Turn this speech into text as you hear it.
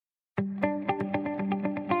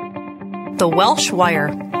The Welsh Wire,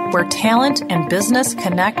 where talent and business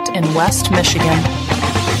connect in West Michigan.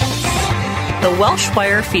 The Welsh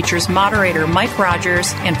Wire features moderator Mike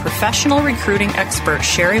Rogers and professional recruiting expert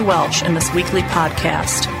Sheri Welsh in this weekly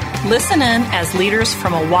podcast. Listen in as leaders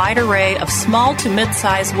from a wide array of small to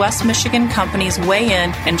mid-sized West Michigan companies weigh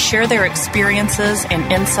in and share their experiences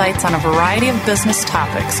and insights on a variety of business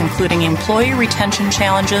topics, including employee retention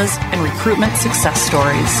challenges and recruitment success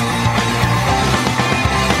stories.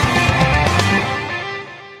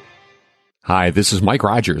 Hi, this is Mike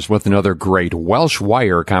Rogers with another great Welsh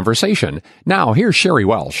Wire conversation. Now, here's Sheri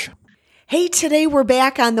Welsh. Hey, today we're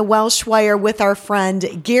back on the Welsh Wire with our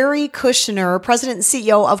friend Gary Kushner, President and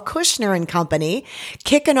CEO of Kushner Company,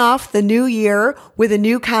 kicking off the new year with a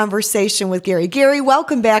new conversation with Gary. Gary,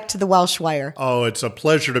 welcome back to the Welsh Wire. Oh, it's a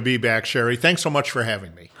pleasure to be back, Sheri. Thanks so much for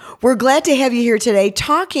having me. We're glad to have you here today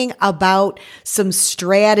talking about some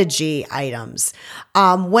strategy items.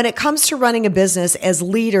 When it comes to running a business as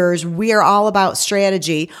leaders, we are all about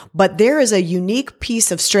strategy, but there is a unique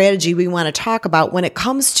piece of strategy we want to talk about when it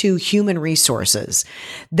comes to human resources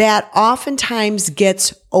that oftentimes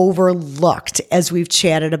gets overlooked, as we've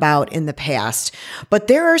chatted about in the past. But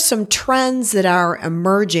there are some trends that are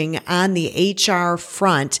emerging on the HR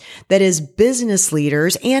front that as business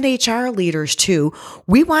leaders and HR leaders too,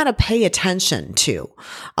 we want to pay attention to.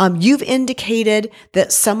 You've indicated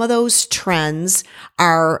that some of those trends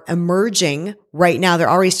are emerging right now. They're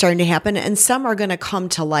already starting to happen, and some are going to come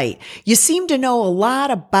to light. You seem to know a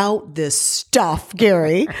lot about this stuff,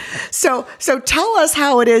 Gary. So tell us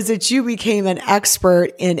how it is that you became an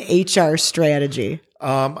expert in HR strategy.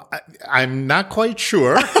 I'm not quite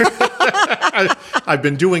sure. I've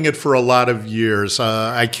been doing it for a lot of years.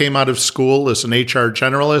 I came out of school as an HR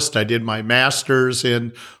generalist. I did my master's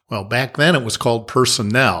in, well, back then it was called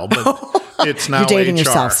personnel, but it's now You're dating HR.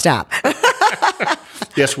 yourself. Stop.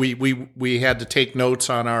 Yes, we had to take notes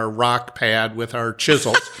on our rock pad with our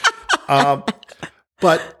chisels.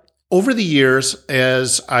 But over the years,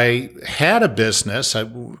 as I had a business,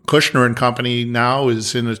 Kushner Company now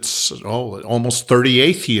is in its almost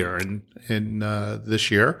 38th year in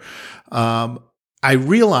this year. I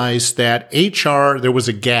realized that there was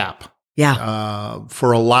a gap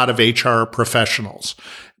for a lot of HR professionals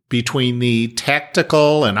between the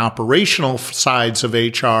tactical and operational sides of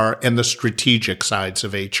HR and the strategic sides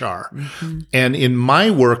of HR. Mm-hmm. And in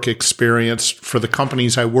my work experience for the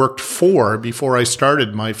companies I worked for before I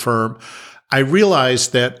started my firm, I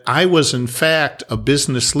realized that I was in fact a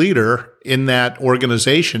business leader in that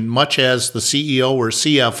organization, much as the CEO or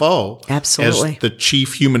CFO, absolutely, as the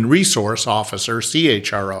Chief Human Resource Officer,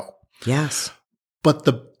 CHRO. Yes. But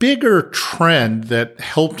the bigger trend that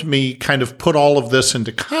helped me kind of put all of this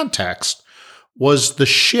into context was the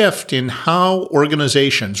shift in how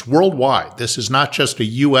organizations worldwide, this is not just a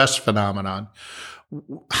U.S. phenomenon,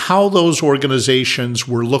 how those organizations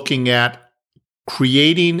were looking at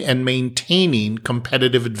creating and maintaining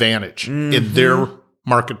competitive advantage in their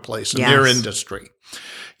marketplace, in their industry.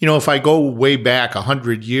 You know, if I go way back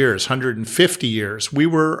 100 years, 150 years, we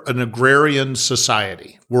were an agrarian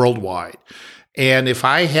society worldwide. And if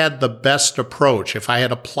I had the best approach, if I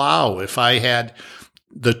had a plow, if I had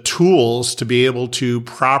the tools to be able to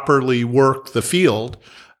properly work the field,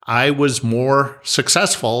 I was more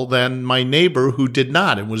successful than my neighbor who did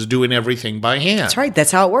not and was doing everything by hand. That's right.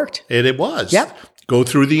 That's how it worked. It was. Yep. Go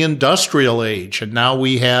through the industrial age, and now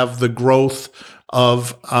we have the growth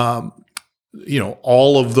of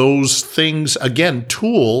all of those things, again,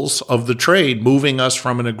 tools of the trade moving us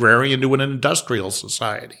from an agrarian to an industrial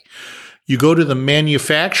society. You go to the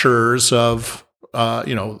manufacturers of,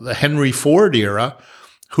 the Henry Ford era,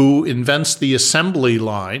 who invents the assembly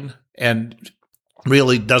line and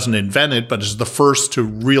really doesn't invent it, but is the first to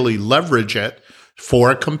really leverage it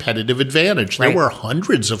for a competitive advantage. Right. There were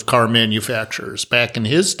hundreds of car manufacturers back in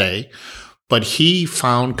his day, but he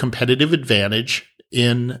found competitive advantage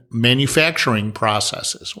in manufacturing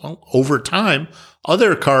processes. Well, over time,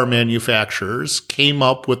 other car manufacturers came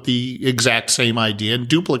up with the exact same idea and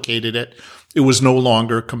duplicated it. It was no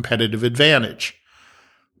longer competitive advantage.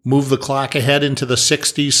 Move the clock ahead into the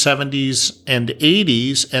 60s, 70s, and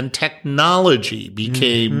 80s, and technology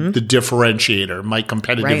became the differentiator, my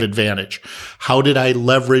competitive advantage. How did I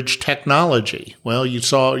leverage technology? Well, you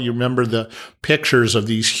remember the pictures of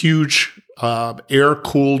these huge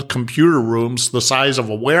air-cooled computer rooms the size of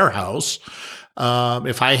a warehouse.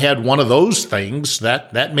 If I had one of those things,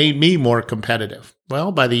 that made me more competitive.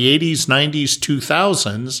 Well, by the 80s, 90s,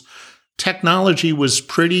 2000s, technology was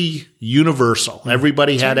pretty universal.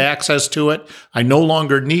 Everybody had access to it. I no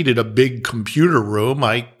longer needed a big computer room.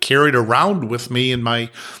 I carried around with me in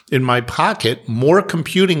my pocket more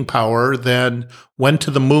computing power than went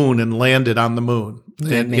to the moon and landed on the moon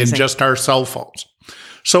in just our cell phones.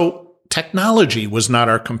 So technology was not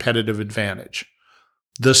our competitive advantage.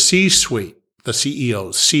 The C-suite, the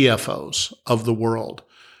CEOs, CFOs of the world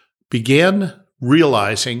began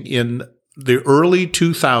realizing in the early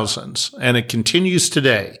 2000s, and it continues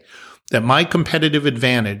today, that my competitive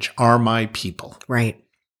advantage are my people. Right.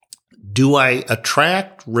 Do I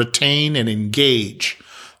attract, retain, and engage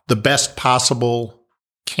the best possible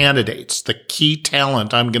candidates, the key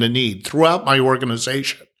talent I'm going to need throughout my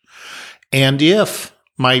organization? And if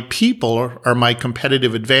my people are my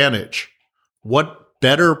competitive advantage, what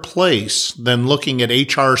better place than looking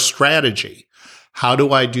at HR strategy? How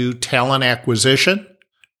do I do talent acquisition,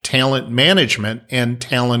 talent management, and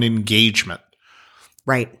talent engagement?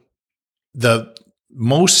 Right. The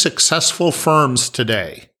most successful firms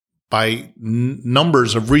today, by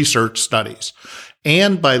numbers of research studies,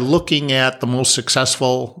 and by looking at the most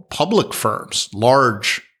successful public firms,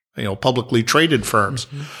 large, publicly traded firms,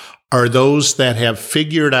 are those that have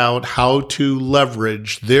figured out how to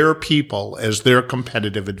leverage their people as their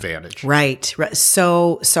competitive advantage. Right.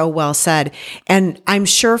 So well said. And I'm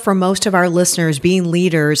sure for most of our listeners, being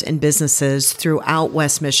leaders in businesses throughout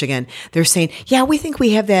West Michigan, they're saying, yeah, we think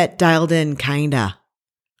we have that dialed in, kinda.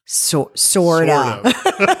 Sort of.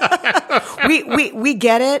 we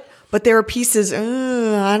get it. But there are pieces,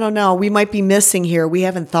 I don't know, we might be missing here. We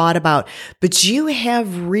haven't thought about, but you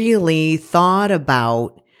have really thought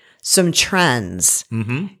about some trends,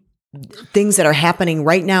 things that are happening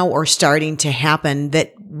right now or starting to happen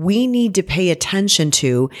that we need to pay attention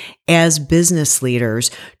to as business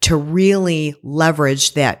leaders to really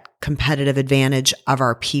leverage that competitive advantage of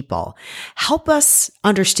our people. Help us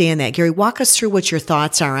understand that. Gary, walk us through what your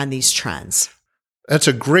thoughts are on these trends. That's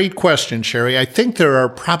a great question, Sheri. I think there are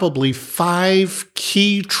probably 5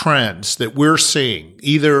 key trends that we're seeing,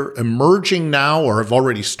 either emerging now or have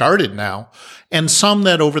already started now, and some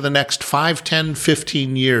that over the next 5, 10,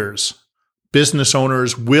 15 years, business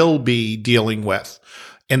owners will be dealing with.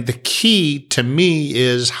 And the key to me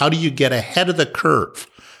is, how do you get ahead of the curve?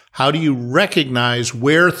 How do you recognize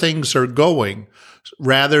where things are going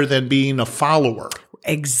rather than being a follower?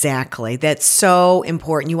 Exactly. That's so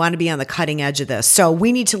important. You want to be on the cutting edge of this. So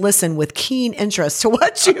we need to listen with keen interest to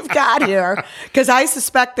what you've got here, because I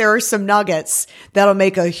suspect there are some nuggets that'll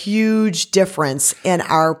make a huge difference in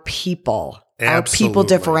our people, our people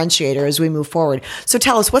differentiator as we move forward. So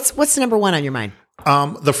tell us, what's the number one on your mind?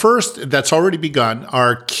 The first that's already begun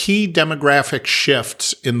are key demographic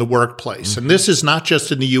shifts in the workplace. And this is not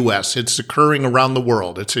just in the U.S. It's occurring around the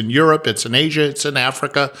world. It's in Europe, it's in Asia, it's in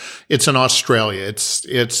Africa, it's in Australia.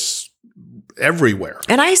 It's everywhere.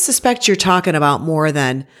 And I suspect you're talking about more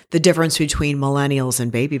than the difference between millennials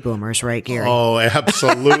and baby boomers, right, Gary? Oh,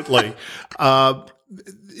 absolutely.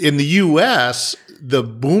 In the U.S.,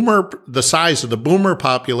 the size of the boomer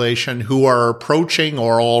population who are approaching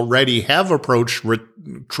or already have approached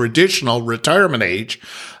traditional retirement age,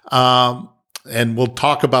 and we'll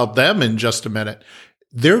talk about them in just a minute,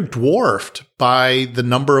 they're dwarfed by the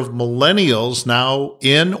number of millennials now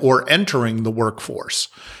in or entering the workforce.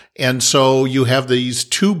 And so you have these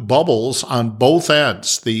 2 bubbles on both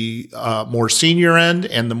ends, the more senior end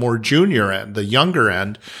and the more junior end, the younger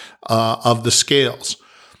end of the scales.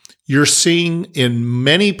 You're seeing in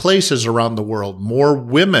many places around the world more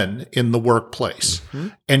women in the workplace,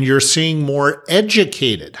 and you're seeing more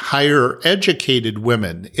educated, higher educated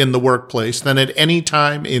women in the workplace than at any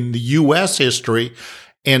time in the U.S. history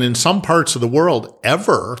and in some parts of the world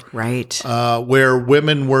ever, right? Where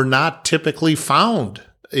women were not typically found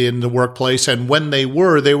in the workplace, and when they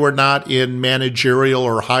were not in managerial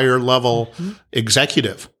or higher level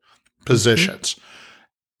executive positions.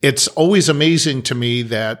 It's always amazing to me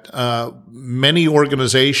that many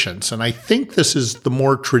organizations, and I think this is the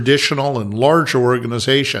more traditional and larger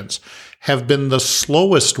organizations, have been the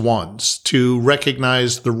slowest ones to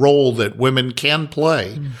recognize the role that women can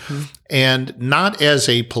play, and not as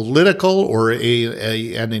a political or an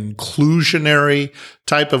inclusionary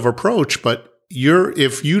type of approach, but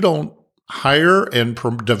if you don't hire and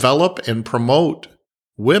develop and promote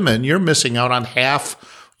women, you're missing out on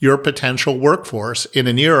half your potential workforce in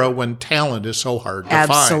an era when talent is so hard to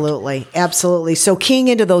find. Absolutely. So keying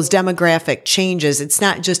into those demographic changes, it's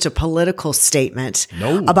not just a political statement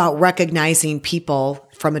about recognizing people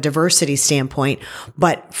from a diversity standpoint,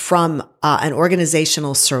 but from an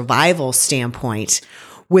organizational survival standpoint.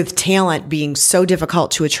 with talent being so difficult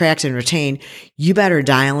to attract and retain, you better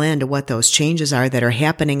dial into what those changes are that are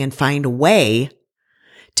happening and find a way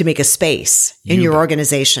to make a space in your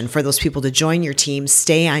organization for those people to join your team,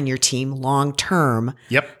 stay on your team long term,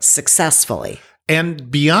 successfully. And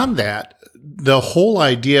beyond that, the whole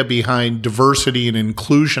idea behind diversity and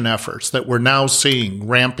inclusion efforts that we're now seeing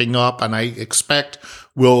ramping up, and I expect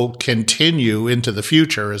will continue into the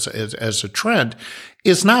future as a trend,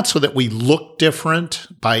 is not so that we look different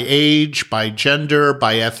by age, by gender,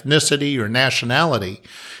 by ethnicity or nationality.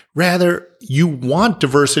 Rather, you want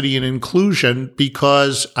diversity and inclusion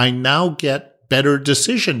because I now get better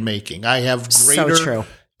decision making. I have greater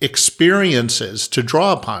experiences to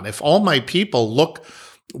draw upon. If all my people look,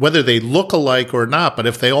 whether they look alike or not, but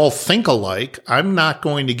if they all think alike, I'm not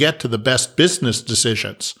going to get to the best business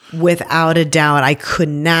decisions. Without a doubt. I could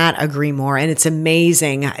not agree more. And it's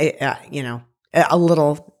amazing,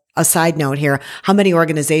 a side note here, how many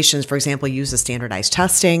organizations, for example, use a standardized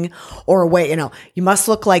testing or a way, you must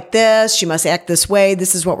look like this, you must act this way,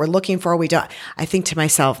 this is what we're looking for. We don't. I think to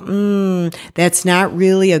myself, that's not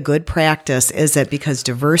really a good practice, is it? Because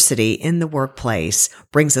diversity in the workplace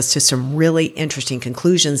brings us to some really interesting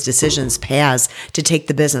conclusions, decisions, paths to take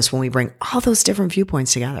the business when we bring all those different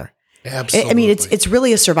viewpoints together. Absolutely. I mean, it's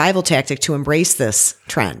really a survival tactic to embrace this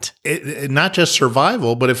trend. Not just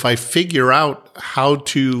survival, but if I figure out how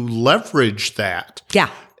to leverage that. Yeah.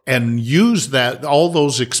 And use that, all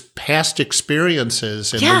those past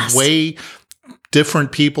experiences and the way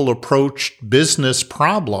different people approached business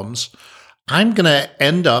problems, I'm going to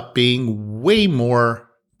end up being way more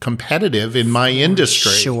competitive in my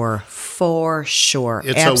industry. For sure.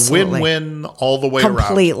 It's Absolutely. a win-win all the way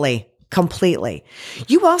around. Completely.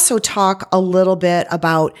 You also talk a little bit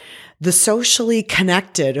about the socially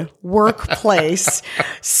connected workplace.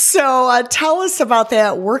 So tell us about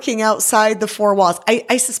that, working outside the four walls.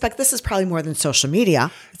 I suspect this is probably more than social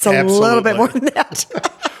media. It's a little bit more than that.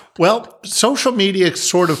 Well, social media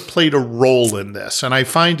sort of played a role in this, and I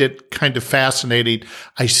find it kind of fascinating.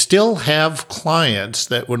 I still have clients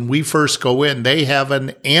that when we first go in, they have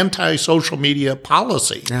an anti-social media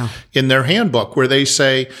policy in their handbook where they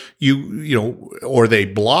say or they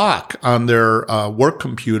block on their work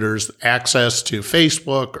computers access to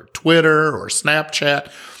Facebook or Twitter or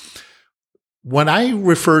Snapchat. When I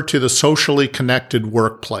refer to the socially connected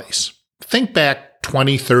workplace, think back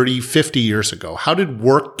 20, 30, 50 years ago. How did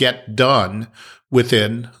work get done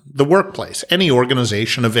within the workplace? Any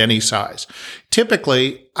organization of any size.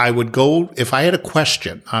 Typically, I would go, if I had a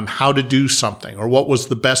question on how to do something or what was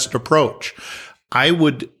the best approach, I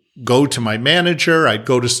would go to my manager. I'd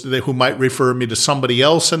go to who might refer me to somebody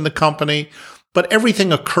else in the company. But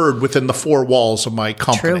everything occurred within the four walls of my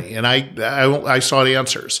company. True. And I saw the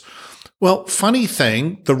answers. Well, funny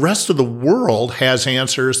thing, the rest of the world has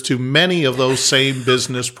answers to many of those same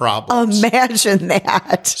business problems. Imagine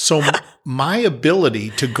that. So my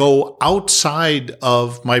ability to go outside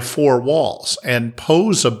of my four walls and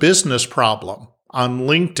pose a business problem on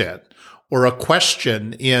LinkedIn or a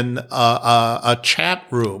question in a chat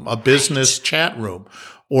room, a business chat room,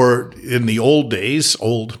 or in the old days,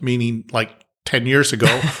 old meaning like 10 years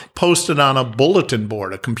ago, posted on a bulletin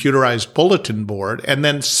board, a computerized bulletin board, and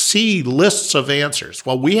then see lists of answers.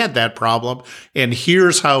 Well, we had that problem, and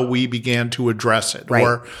here's how we began to address it. Right.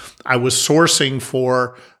 Or I was sourcing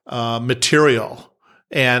for material,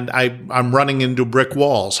 and I'm running into brick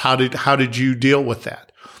walls. How did you deal with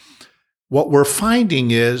that? What we're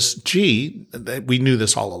finding is, we knew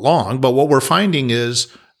this all along, but what we're finding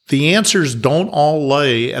is the answers don't all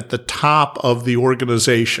lay at the top of the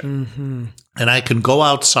organization. Mm-hmm. And I can go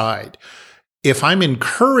outside. If I'm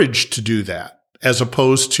encouraged to do that, as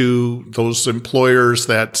opposed to those employers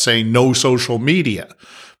that say no social media,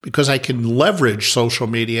 because I can leverage social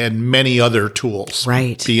media and many other tools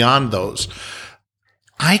beyond those,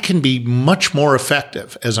 I can be much more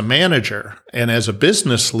effective as a manager and as a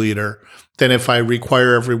business leader than if I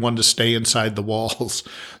require everyone to stay inside the walls.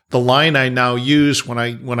 The line I now use when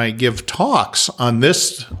I give talks on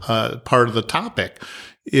this part of the topic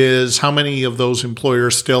is how many of those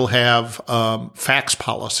employers still have fax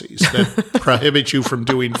policies that prohibit you from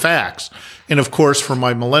doing fax. And of course, for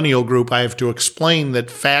my millennial group, I have to explain that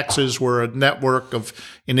faxes were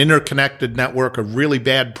an interconnected network of really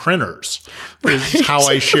bad printers. Is how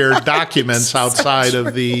I share documents outside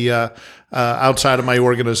of the outside of my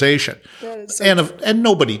organization. And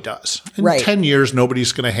nobody does. In 10 years,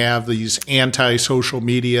 nobody's going to have these anti-social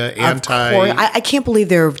media, I can't believe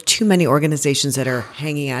there are too many organizations that are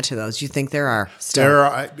hanging on to those. You think there are still? There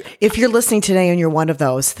are. If you're listening today and you're one of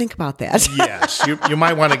those, think about that. Yes, you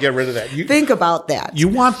might want to get rid of that. Think about that. You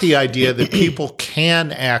want the idea that people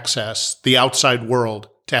can access the outside world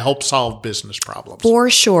to help solve business problems. For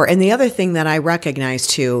sure. And the other thing that I recognize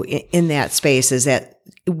too in that space is that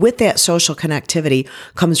with that social connectivity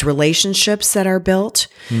comes relationships that are built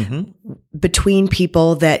between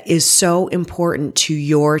people that is so important to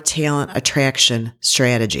your talent attraction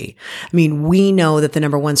strategy. I mean, we know that the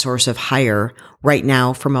number one source of hire right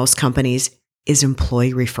now for most companies is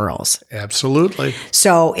employee referrals. Absolutely.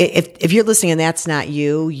 So if you're listening and that's not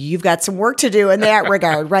you, you've got some work to do in that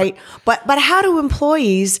regard, right? But how do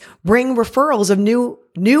employees bring referrals of new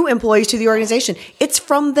employees to the organization? It's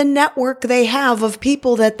from the network they have of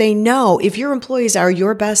people that they know. If your employees are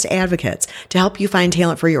your best advocates to help you find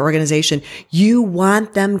talent for your organization, you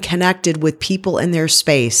want them connected with people in their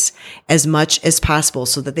space as much as possible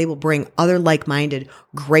so that they will bring other like-minded,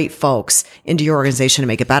 great folks into your organization to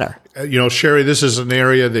make it better. Sheri, this is an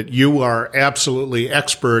area that you are absolutely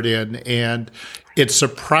expert in, and it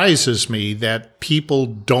surprises me that people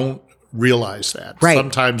don't realize that. Right.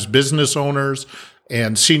 Sometimes business owners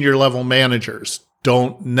and senior level managers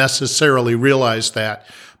don't necessarily realize that,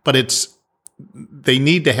 but they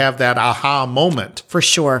need to have that aha moment. For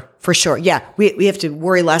sure. Yeah. We have to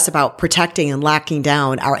worry less about protecting and locking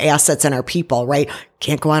down our assets and our people, right?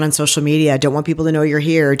 Can't go out on social media. Don't want people to know you're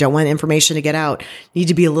here. Don't want information to get out. Need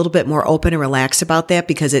to be a little bit more open and relaxed about that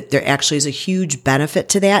because there actually is a huge benefit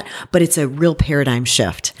to that, but it's a real paradigm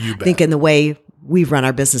shift. You bet. I think in the way we've run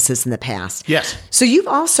our businesses in the past. Yes. So you've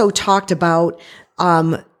also talked about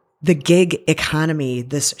the gig economy,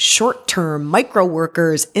 this short-term micro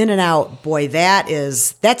workers in and out. Boy,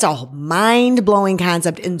 that's a mind-blowing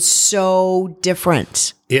concept and so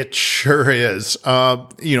different. It sure is.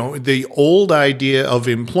 The old idea of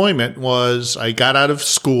employment was I got out of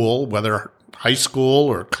school, whether high school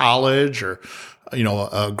or college or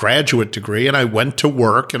a graduate degree, and I went to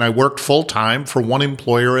work and I worked full-time for one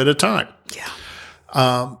employer at a time.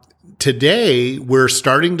 Yeah. Today, we're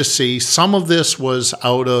starting to see some of this was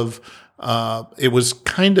out of, it was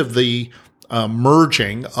kind of the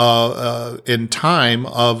merging in time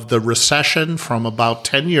of the recession from about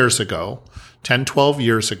 10, 12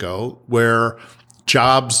 years ago, where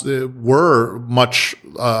jobs were much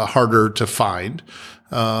harder to find.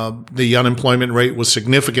 The unemployment rate was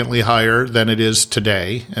significantly higher than it is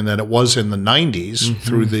today and than it was in the 90s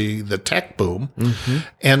through the tech boom.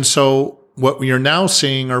 And so what we are now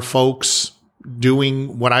seeing are folks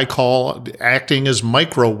doing what I call acting as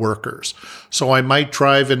micro workers. So I might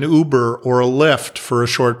drive an Uber or a Lyft for a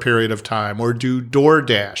short period of time or do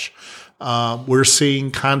DoorDash. We're seeing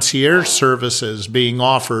concierge services being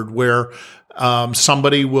offered where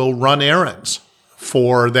somebody will run errands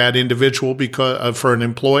for that individual because for an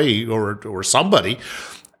employee or somebody,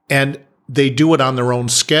 and they do it on their own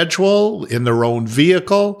schedule, in their own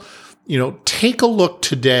vehicle. Take a look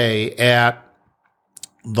today at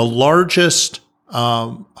the largest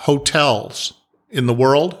hotels in the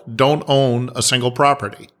world don't own a single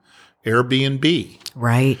property. Airbnb.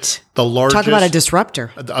 Right. The largest. Talk about a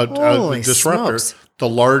disruptor. A disruptor. Smokes. The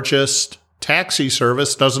largest taxi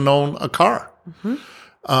service doesn't own a car.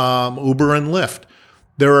 Uber and Lyft.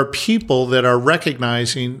 There are people that are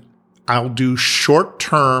recognizing I'll do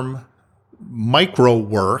short-term micro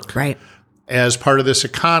work. Right. As part of this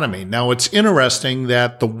economy. Now, it's interesting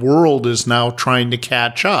that the world is now trying to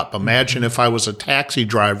catch up. Imagine if I was a taxi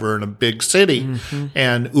driver in a big city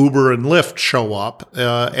and Uber and Lyft show up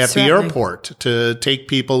at the airport to take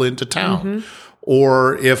people into town.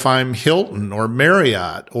 Or if I'm Hilton or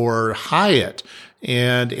Marriott or Hyatt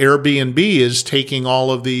and Airbnb is taking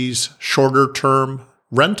all of these shorter term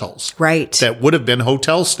rentals that would have been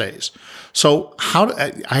hotel stays. So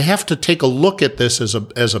I have to take a look at this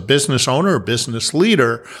as a business owner, business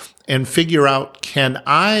leader, and figure out, can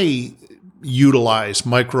I utilize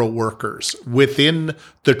micro workers within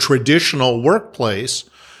the traditional workplace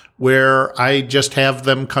where I just have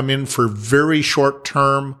them come in for very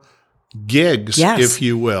short-term gigs, if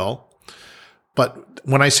you will. But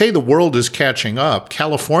when I say the world is catching up,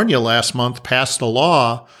 California last month passed a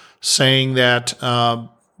law saying that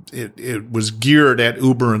it was geared at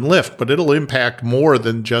Uber and Lyft, but it'll impact more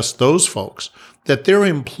than just those folks, that they're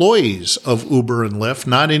employees of Uber and Lyft,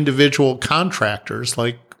 not individual contractors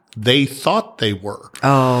like they thought they were.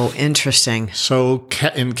 Oh, interesting. So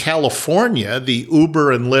in California, the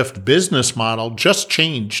Uber and Lyft business model just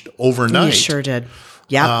changed overnight. You sure did.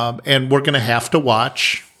 Yeah. And we're going to have to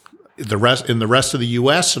watch in the rest of the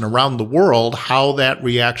U.S. and around the world how that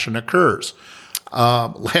reaction occurs.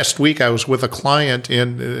 Last week, I was with a client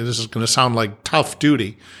in, this is going to sound like tough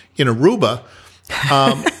duty, in Aruba,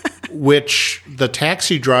 which the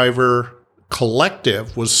taxi driver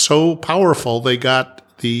collective was so powerful, they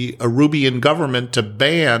the Arubian government to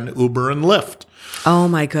ban Uber and Lyft. Oh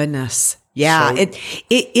my goodness. Yeah, So-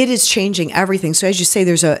 it is changing everything. So as you say,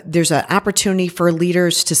 there's an opportunity for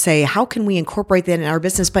leaders to say, how can we incorporate that in our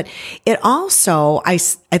business? But it also, I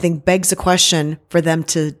think, begs a question for them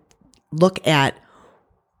to look at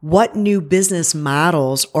what new business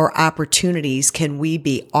models or opportunities can we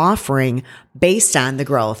be offering based on the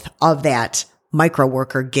growth of that micro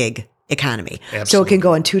worker gig economy. So it Absolutely. can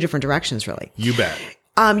go in two different directions, really. You bet.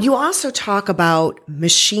 You also talk about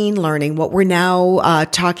machine learning, what we're now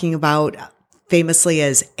talking about famously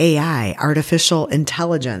as AI, artificial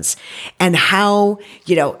intelligence, and how,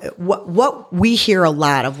 what we hear a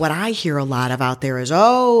lot of, what I hear a lot of out there is,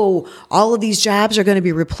 all of these jobs are going to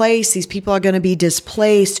be replaced. These people are going to be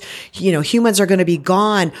displaced. Humans are going to be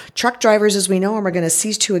gone. Truck drivers, as we know them, are going to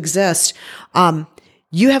cease to exist.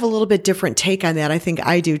 You have a little bit different take on that. I think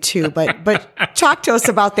I do too, but talk to us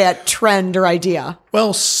about that trend or idea.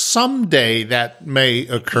 Well, someday that may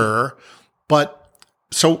occur, but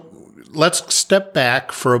so let's step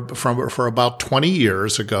back for about 20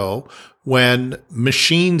 years ago when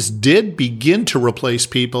machines did begin to replace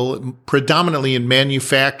people predominantly in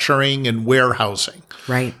manufacturing and warehousing.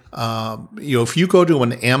 Right. If you go to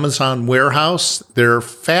an Amazon warehouse, they're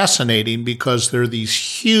fascinating because they're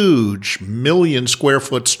these huge 1 million square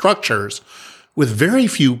foot structures with very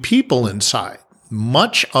few people inside.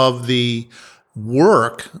 Much of the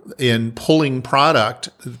work in pulling product,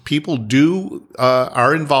 people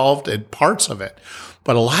are involved in parts of it,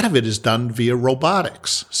 but a lot of it is done via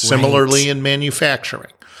robotics, similarly in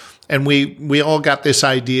manufacturing. And we all got this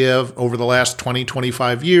idea over the last 20,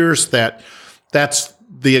 25 years that that's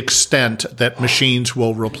the extent that machines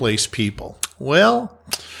will replace people. Well,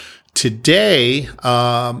 today,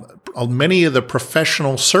 many of the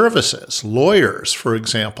professional services, lawyers, for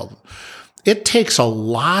example, it takes a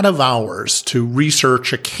lot of hours to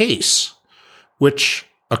research a case, which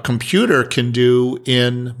a computer can do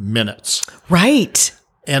in minutes. Right.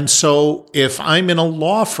 And so if I'm in a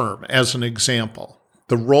law firm, as an example,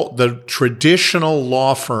 the traditional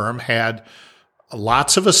law firm had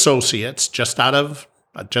lots of associates just out of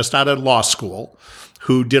law school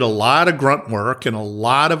who did a lot of grunt work and a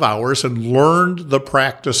lot of hours and learned the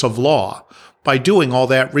practice of law by doing all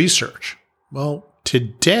that research. Well,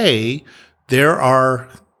 today there are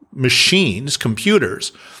machines,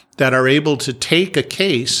 computers, that are able to take a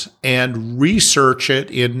case and research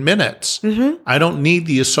it in minutes. Mm-hmm. I don't need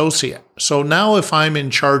the associate. So now if I'm in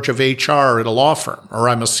charge of HR at a law firm or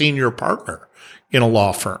I'm a senior partner in a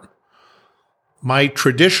law firm, my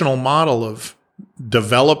traditional model of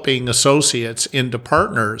developing associates into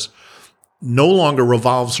partners no longer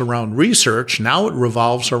revolves around research. Now it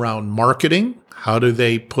revolves around marketing. How do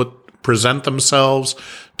they present themselves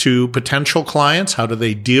to potential clients? How do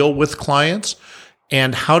they deal with clients?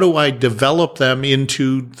 And how do I develop them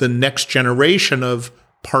into the next generation of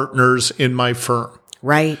partners in my firm?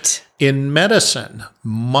 Right. In medicine,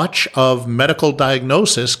 much of medical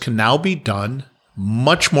diagnosis can now be done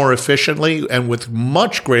much more efficiently and with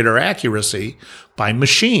much greater accuracy by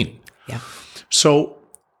machine. Yeah. So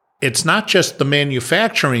it's not just the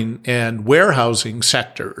manufacturing and warehousing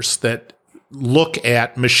sectors that look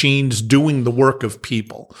at machines doing the work of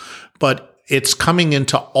people, but it's coming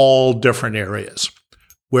into all different areas.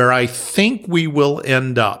 Where I think we will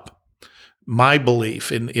end up, my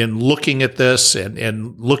belief in looking at this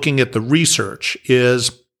and looking at the research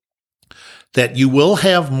is that you will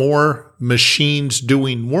have more machines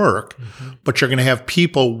doing work, but you're going to have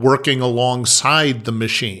people working alongside the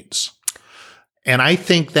machines. And I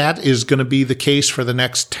think that is going to be the case for the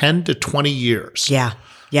next 10 to 20 years. Yeah.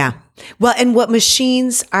 Yeah. Well, and what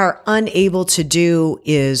machines are unable to do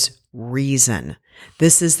is reason.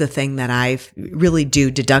 This is the thing that I've really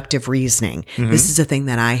do deductive reasoning. Mm-hmm. This is the thing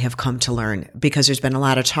that I have come to learn because there's been a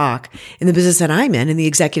lot of talk in the business that I'm in the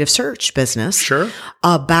executive search business, sure,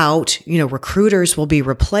 about, recruiters will be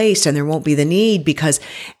replaced and there won't be the need because,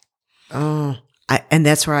 and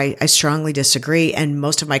that's where I strongly disagree. And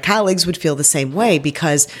most of my colleagues would feel the same way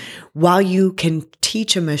because while you can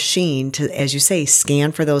teach a machine to, as you say,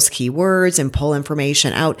 scan for those keywords and pull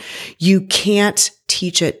information out, you can't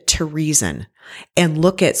teach it to reason and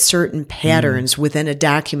look at certain patterns within a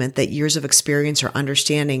document that years of experience or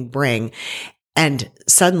understanding bring. And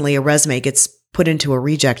suddenly a resume gets put into a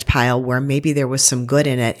reject pile where maybe there was some good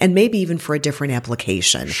in it and maybe even for a different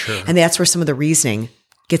application. Sure. And that's where some of the reasoning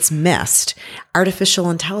gets missed. Artificial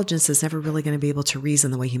intelligence is never really going to be able to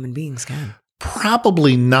reason the way human beings can.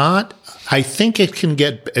 Probably not. I think it can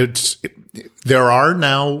there are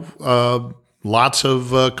now lots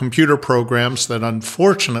of computer programs that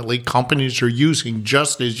unfortunately companies are using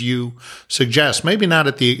just as you suggest. Maybe not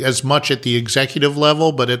at as much at the executive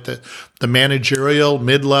level, but at the managerial,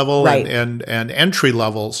 mid-level, Right. and entry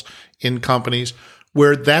levels in companies,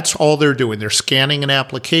 where that's all they're doing. They're scanning an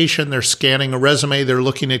application, they're scanning a resume, they're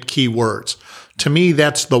looking at keywords. To me,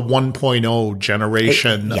 that's the 1.0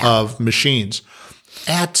 generation of machines.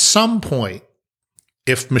 At some point,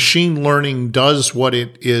 if machine learning does what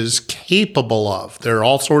it is capable of, there are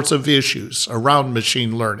all sorts of issues around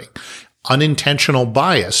machine learning, unintentional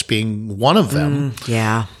bias being one of them.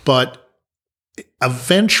 But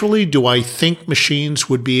eventually, do I think machines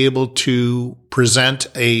would be able to present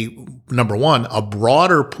number one, a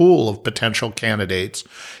broader pool of potential candidates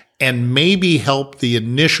and maybe help the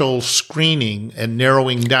initial screening and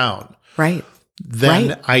narrowing down? Right.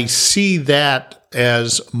 Then I see that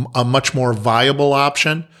as a much more viable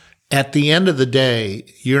option. At the end of the day,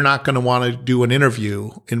 you're not going to want to do an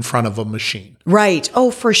interview in front of a machine. Right.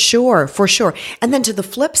 Oh, for sure. For sure. And then to the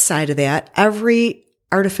flip side of that, every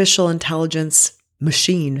artificial intelligence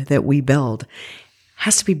machine that we build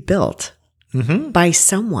has to be built by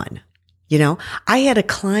someone. You know, I had a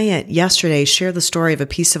client yesterday share the story of a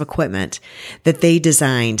piece of equipment that they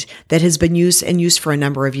designed that has been used for a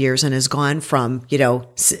number of years and has gone from,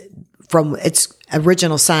 from its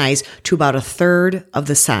original size to about a third of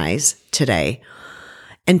the size today,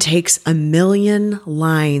 and takes 1 million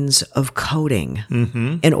lines of coding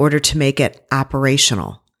in order to make it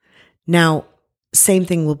operational. Now, same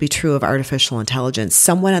thing will be true of artificial intelligence.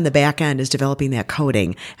 Someone on the back end is developing that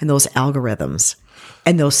coding and those algorithms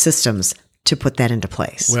and those systems to put that into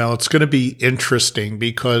place. Well, it's going to be interesting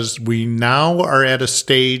because we now are at a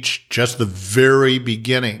stage, just the very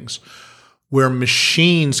beginnings, where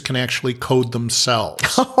machines can actually code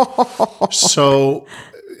themselves. So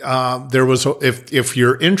there was, if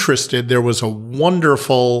you're interested, there was a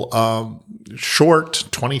wonderful short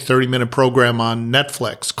 20, 30-minute program on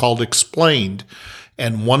Netflix called Explained.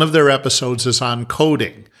 And one of their episodes is on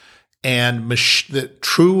coding. And the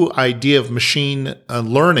true idea of machine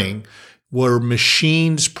learning were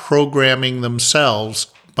machines programming themselves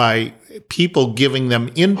by people giving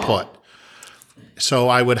them input. So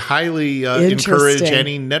I would highly encourage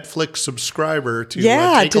any Netflix subscriber to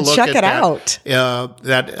take a look check at it that. out.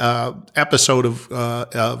 That episode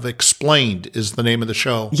of Explained is the name of the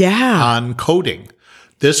show. Yeah. On coding.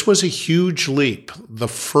 This was a huge leap. The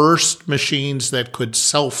first machines that could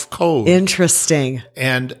self-code. Interesting.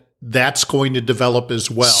 And that's going to develop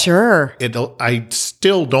as well. Sure. I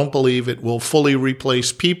still don't believe it will fully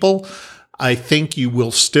replace people. I think you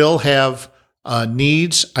will still have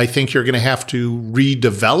needs. I think you're going to have to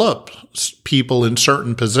redevelop people in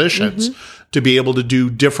certain positions to be able to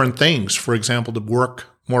do different things. For example, to work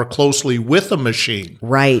more closely with a machine.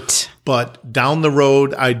 Right. But down the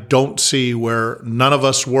road, I don't see where none of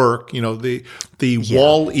us work. The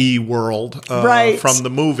Wall-E world from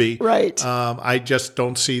the movie. Right. I just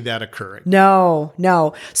don't see that occurring.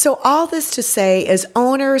 No. So all this to say, as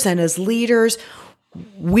owners and as leaders,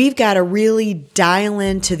 we've got to really dial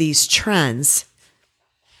into these trends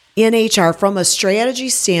in HR from a strategy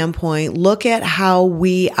standpoint, look at how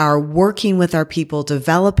we are working with our people,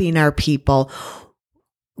 developing our people,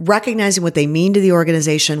 recognizing what they mean to the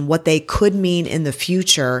organization, what they could mean in the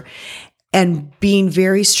future, and being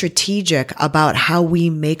very strategic about how we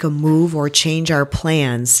make a move or change our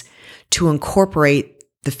plans to incorporate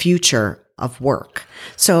the future of work.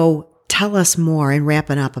 So tell us more and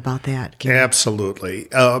wrapping up about that, Gary. Absolutely.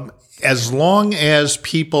 As long as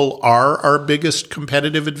people are our biggest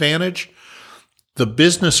competitive advantage, the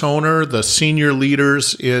business owner, the senior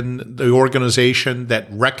leaders in the organization that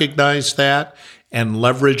recognize that and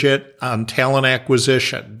leverage it on talent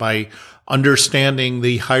acquisition by understanding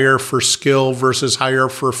the hire for skill versus hire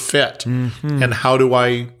for fit. And how do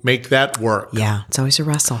I make that work? Yeah, it's always a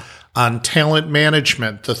wrestle. On talent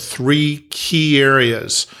management, the 3 key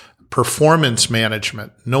areas: performance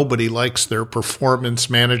management. Nobody likes their performance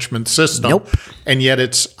management system. Nope. And yet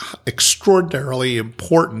it's extraordinarily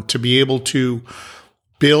important to be able to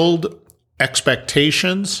build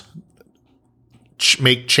expectations,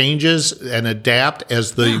 make changes and adapt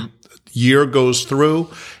as the year goes through,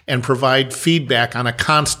 and provide feedback on a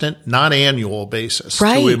constant, not annual basis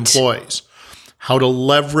to employees. How to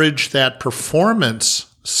leverage that performance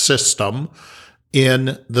system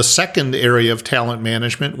in the second area of talent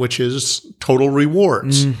management, which is total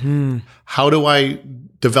rewards. How do I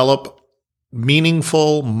develop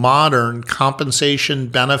meaningful, modern compensation,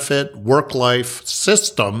 benefit, work-life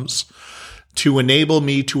systems to enable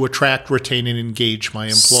me to attract, retain, and engage my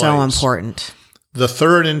employees? So important. The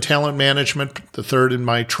third in talent management, the third in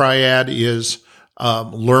my triad is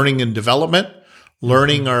learning and development.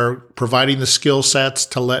 Learning or providing the skill sets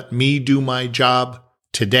to let me do my job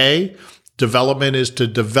today. Development is to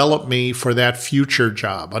develop me for that future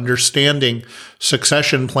job. Understanding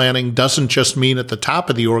succession planning doesn't just mean at the top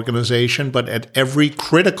of the organization, but at every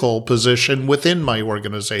critical position within my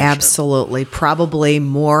organization. Absolutely. Probably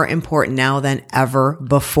more important now than ever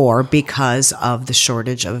before because of the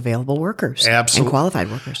shortage of available workers. Absolutely. And qualified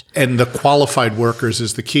workers. And the qualified workers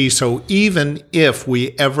is the key. So even if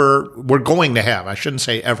we're going to have, I shouldn't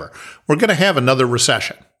say ever, we're going to have another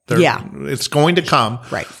recession. It's going to come.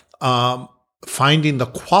 Right. Finding the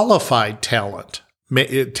qualified talent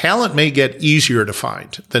may get easier to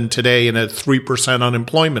find than today in a 3%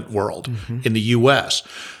 unemployment world in the U.S.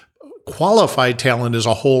 Qualified talent is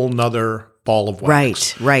a whole nother ball of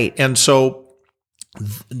wax. Right. And so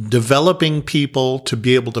developing people to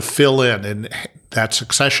be able to fill in and that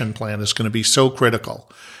succession plan is going to be so critical.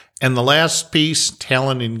 And the last piece,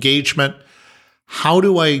 talent engagement. How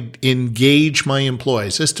do I engage my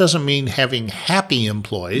employees? This doesn't mean having happy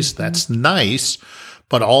employees. That's nice.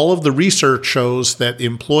 But all of the research shows that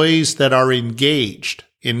employees that are engaged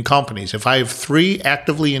in companies, if I have 3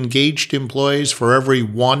 actively engaged employees for every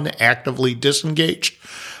 1 actively disengaged,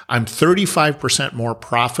 I'm 35% more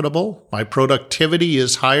profitable. My productivity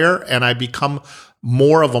is higher and I become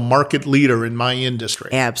more of a market leader in my industry.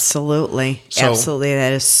 Absolutely. Absolutely.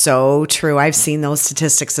 That is so true. I've seen those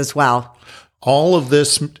statistics as well. All of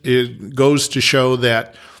this goes to show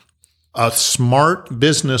that a smart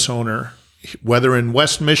business owner, whether in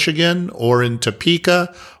West Michigan or in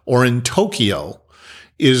Topeka or in Tokyo,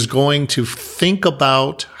 is going to think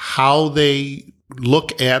about how they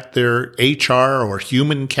look at their HR or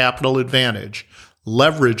human capital advantage,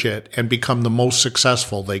 leverage it, and become the most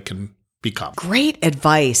successful they can become. Great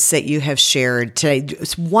advice that you have shared today.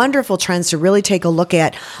 It's wonderful trends to really take a look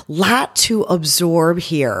at. Lot to absorb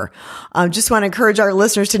here. Just want to encourage our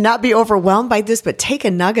listeners to not be overwhelmed by this, but take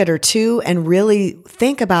a nugget or two and really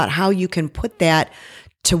think about how you can put that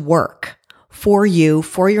to work for you,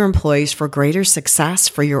 for your employees, for greater success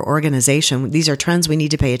for your organization. These are trends we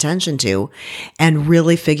need to pay attention to and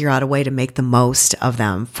really figure out a way to make the most of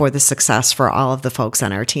them for the success for all of the folks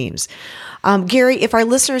on our teams. Gary, if our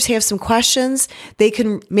listeners have some questions, they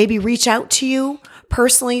can maybe reach out to you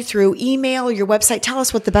personally through email or your website. Tell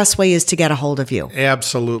us what the best way is to get a hold of you.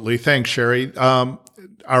 Absolutely. Thanks, Sheri.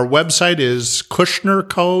 Our website is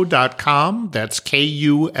kushnerco.com. That's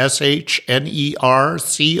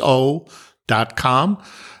KUSHNERCO.com.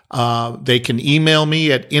 They can email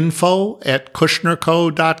me at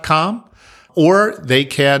info@kushnerco.com, or they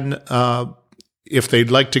can, if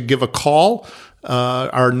they'd like to give a call,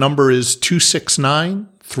 our number is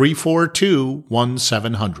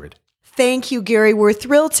 269-342-1700. Thank you, Gary. We're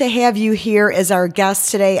thrilled to have you here as our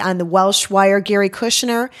guest today on the Welsh Wire. Gary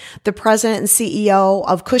Kushner, the president and CEO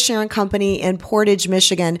of Kushner Company in Portage,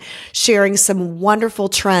 Michigan, sharing some wonderful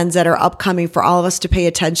trends that are upcoming for all of us to pay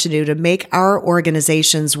attention to make our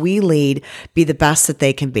organizations we lead be the best that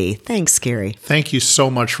they can be. Thanks, Gary. Thank you so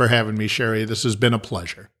much for having me, Sheri. This has been a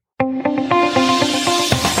pleasure.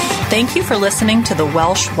 Thank you for listening to the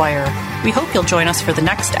Welsh Wire. We hope you'll join us for the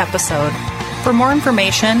next episode. For more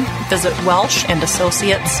information, visit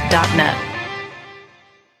welshandassociates.net.